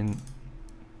we can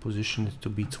position it to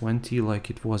be 20 like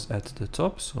it was at the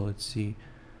top. So let's see,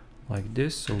 like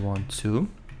this. So 1, 2,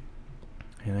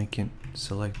 and I can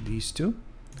select these two,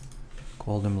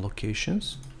 call them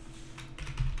locations.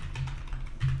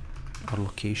 Our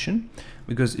location,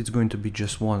 because it's going to be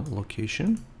just one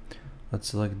location. Let's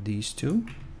select these two.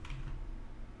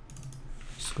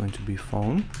 It's going to be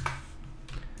phone,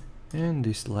 and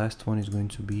this last one is going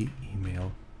to be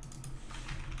email,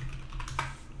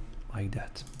 like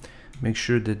that. Make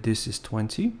sure that this is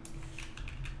 20,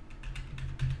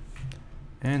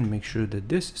 and make sure that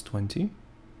this is 20,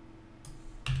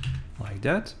 like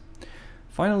that.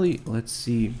 Finally, let's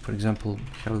see, for example,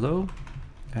 hello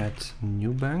at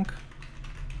newbank.com,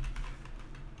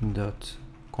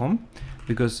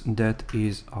 because that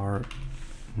is our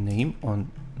name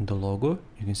on the logo,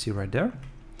 you can see right there.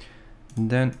 And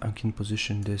then I can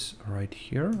position this right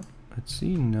here. Let's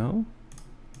see, no.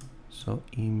 So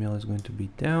email is going to be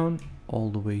down all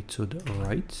the way to the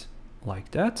right,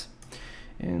 like that.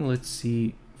 And let's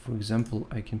see, for example,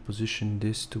 I can position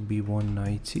this to be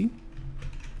 190.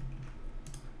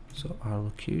 So our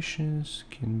locations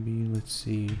can be, let's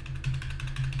see,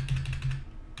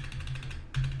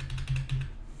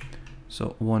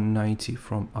 so 190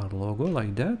 from our logo,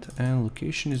 like that. And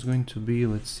location is going to be,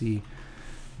 let's see,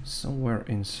 somewhere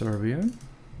in Serbia,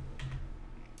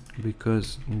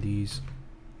 because these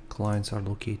clients are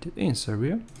located in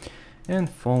Serbia. And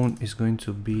phone is going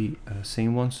to be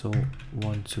same one, so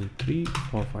 1, 2, 3,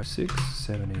 4, 5, 6,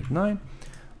 7, 8, 9,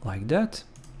 like that.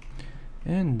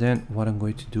 And then what I'm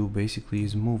going to do basically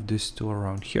is move this to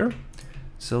around here,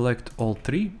 select all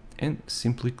 3, and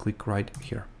simply click right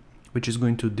here, which is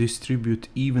going to distribute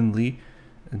evenly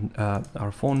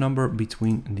our phone number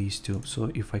between these two.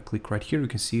 So if I click right here, you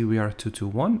can see we are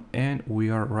 221, and we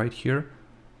are right here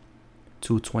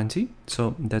 220.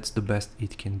 So that's the best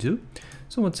it can do.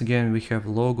 So once again, we have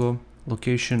logo,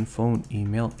 location, phone,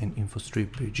 email, and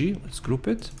InfoStrip PG. Let's group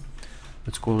it.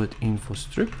 Let's call it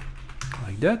InfoStrip,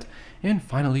 like that. And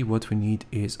finally, what we need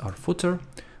is our footer.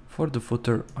 For the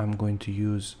footer, I'm going to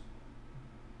use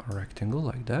a rectangle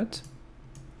like that.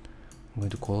 I'm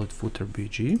going to call it footer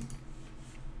BG,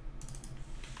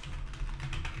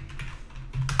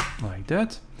 like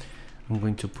that. I'm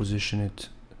going to position it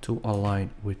to align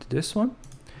with this one.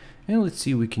 And let's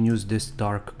see, we can use this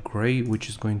dark gray, which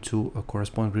is going to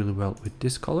correspond really well with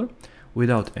this color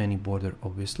without any border,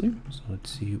 obviously. So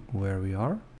let's see where we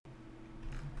are.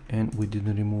 And we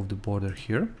didn't remove the border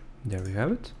here. There we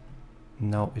have it.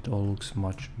 Now it all looks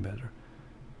much better,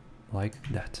 like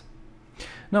that.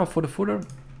 Now for the footer,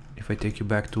 if I take you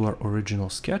back to our original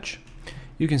sketch,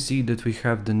 you can see that we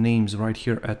have the names right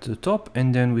here at the top,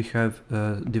 and then we have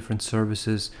different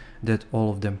services that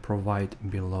all of them provide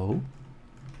below.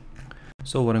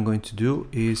 So what I'm going to do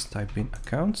is type in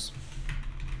accounts,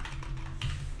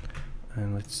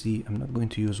 and let's see, I'm not going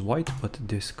to use white but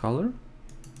this color.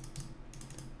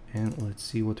 And let's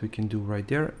see what we can do right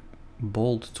there,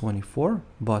 bold 24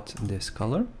 but this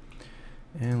color.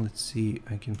 And let's see,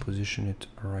 I can position it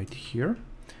right here,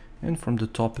 and from the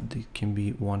top it can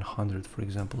be 100, for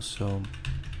example, so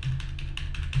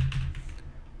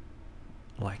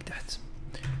like that.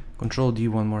 Control D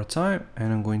one more time,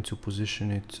 and I'm going to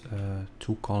position it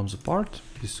 2 columns apart.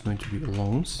 This is going to be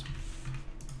loans.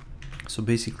 So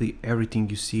basically everything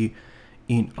you see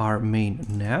in our main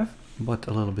nav, but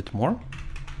a little bit more.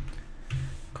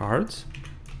 Cards,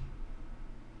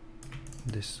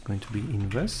 this is going to be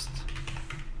invest,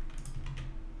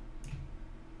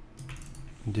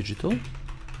 digital,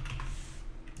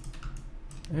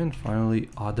 and finally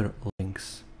other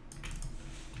links,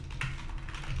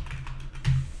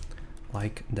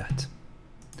 like that.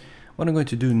 What I'm going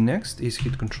to do next is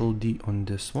hit Control D on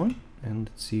this one, and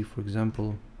let's see, for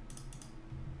example,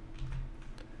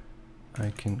 I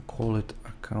can call it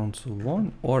accounts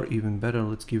 1, or even better,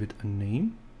 let's give it a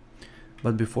name.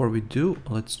 But before we do,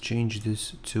 let's change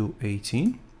this to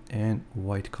 18 and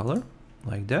white color,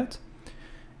 like that.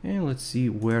 And let's see,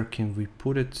 where can we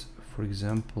put it? For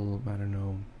example, I don't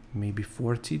know, maybe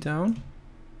 40 down,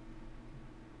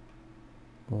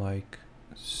 like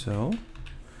so.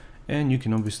 And you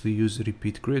can obviously use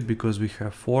repeat grid because we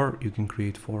have 4, you can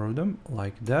create 4 of them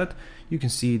like that. You can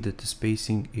see that the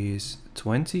spacing is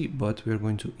 20, but we're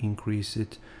going to increase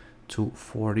it to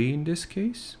 40 in this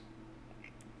case,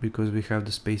 because we have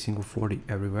the spacing of 40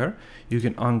 everywhere. You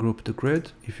can ungroup the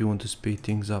grid if you want to speed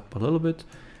things up a little bit,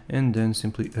 and then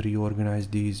simply reorganize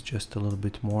these just a little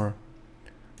bit more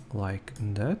like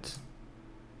that.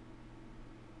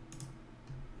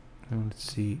 And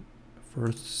let's see,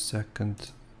 first,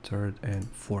 second, third and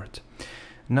fourth.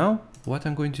 Now what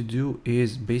I'm going to do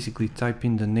is basically type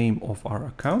in the name of our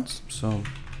accounts. So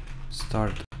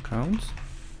start account.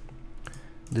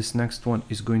 This next one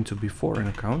is going to be foreign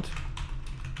account.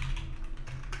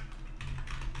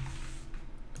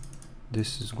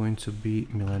 This is going to be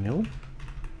millennial.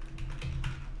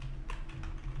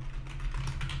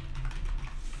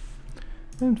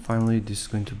 And finally this is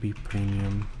going to be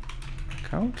premium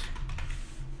account.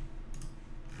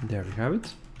 There we have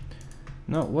it.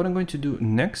 Now what I'm going to do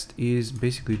next is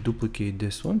basically duplicate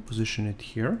this one, position it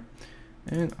here,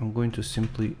 and I'm going to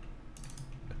simply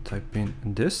type in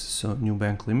this. So new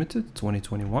bank limited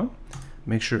 2021,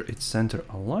 make sure it's center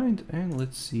aligned, and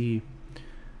let's see,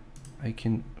 I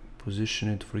can position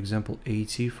it, for example,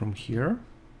 80 from here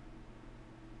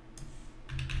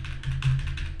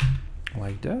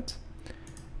like that.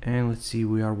 And let's see,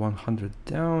 we are 100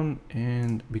 down,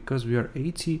 and because we are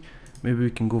 80, maybe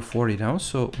we can go 40 down.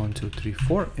 So 1, 2, 3,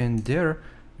 4, and there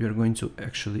we are going to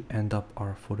actually end up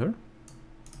our footer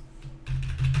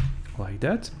like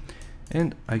that.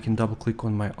 And I can double click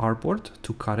on my artboard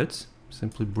to cut it,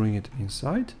 simply bring it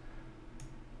inside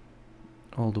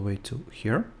all the way to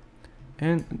here.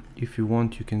 And if you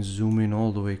want, you can zoom in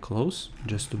all the way close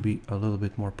just to be a little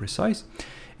bit more precise.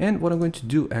 And what I'm going to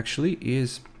do actually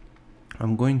is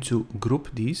I'm going to group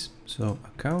these. So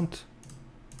account,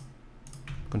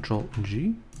 Control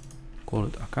G, call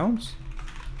it accounts.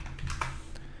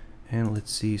 And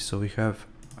let's see, so we have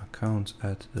accounts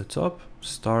at the top,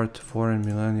 start, foreign,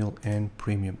 millennial and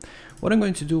premium. What I'm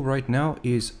going to do right now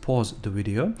is pause the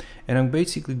video, and I'm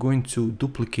basically going to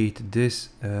duplicate this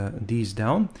these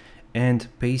down and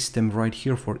paste them right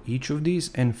here for each of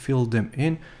these and fill them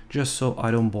in, just so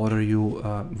I don't bother you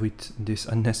with this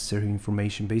unnecessary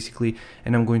information basically.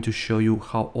 And I'm going to show you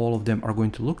how all of them are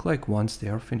going to look like once they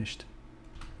are finished.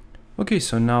 Okay,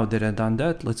 so now that I've done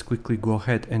that, let's quickly go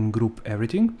ahead and group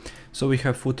everything. So we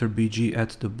have footer BG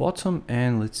at the bottom,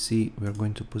 and let's see, we're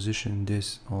going to position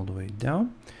this all the way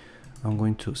down. I'm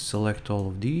going to select all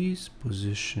of these,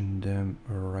 position them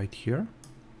right here,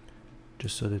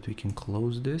 just so that we can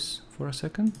close this for a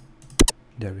second.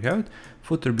 There we have it.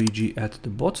 Footer BG at the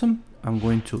bottom. I'm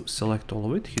going to select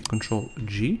all of it, hit Control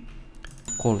G,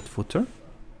 call it footer.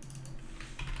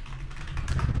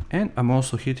 And I'm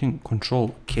also hitting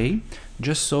Control K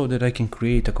just so that I can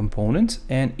create a component.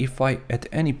 And if I at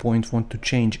any point want to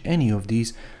change any of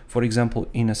these, for example,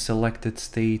 in a selected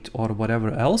state or whatever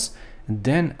else,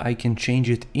 then I can change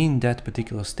it in that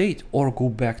particular state, or go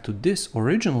back to this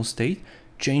original state,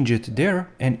 change it there,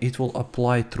 and it will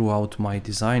apply throughout my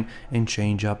design and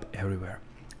change up everywhere.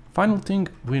 Final thing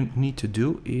we need to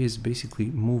do is basically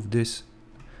move this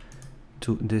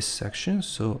to this section.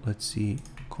 So let's see,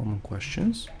 common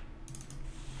questions.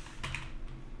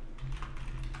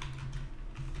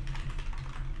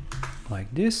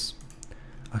 Like this,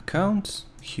 accounts,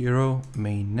 hero,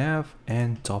 main nav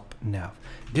and top nav.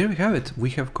 There we have it.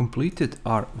 We have completed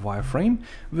our wireframe.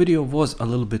 Video was a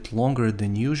little bit longer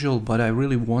than usual, but I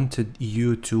really wanted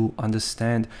you to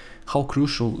understand how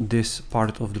crucial this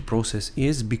part of the process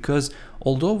is, because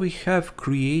although we have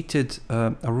created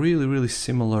a really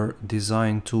similar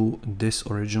design to this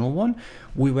original one,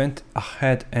 we went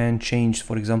ahead and changed,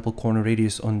 for example, corner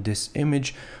radius on this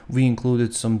image. We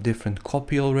included some different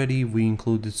copy already. We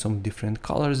included some different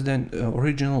colors than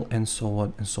original, and so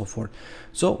on and so forth.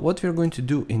 So what we're going to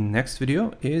do in next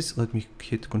video is, let me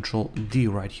hit Control D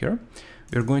right here.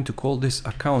 We're going to call this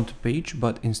account page,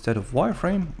 but instead of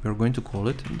wireframe, we're going to call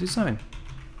it design.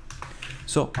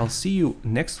 So I'll see you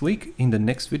next week in the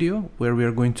next video, where we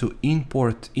are going to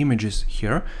import images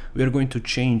here. We are going to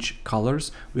change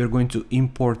colors. We are going to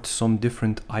import some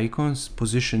different icons,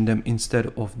 position them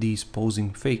instead of these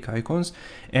posing fake icons.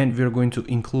 And we're going to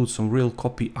include some real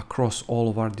copy across all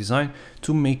of our design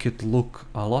to make it look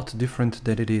a lot different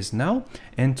than it is now,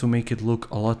 and to make it look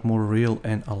a lot more real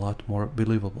and a lot more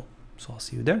believable. So I'll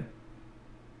see you there.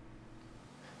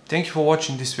 Thank you for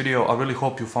watching this video. I really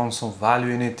hope you found some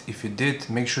value in it. If you did,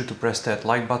 make sure to press that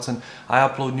like button. I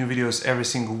upload new videos every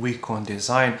single week on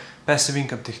design, passive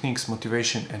income techniques,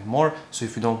 motivation and more. So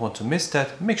if you don't want to miss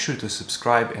that, make sure to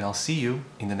subscribe and I'll see you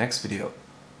in the next video.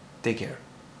 Take care.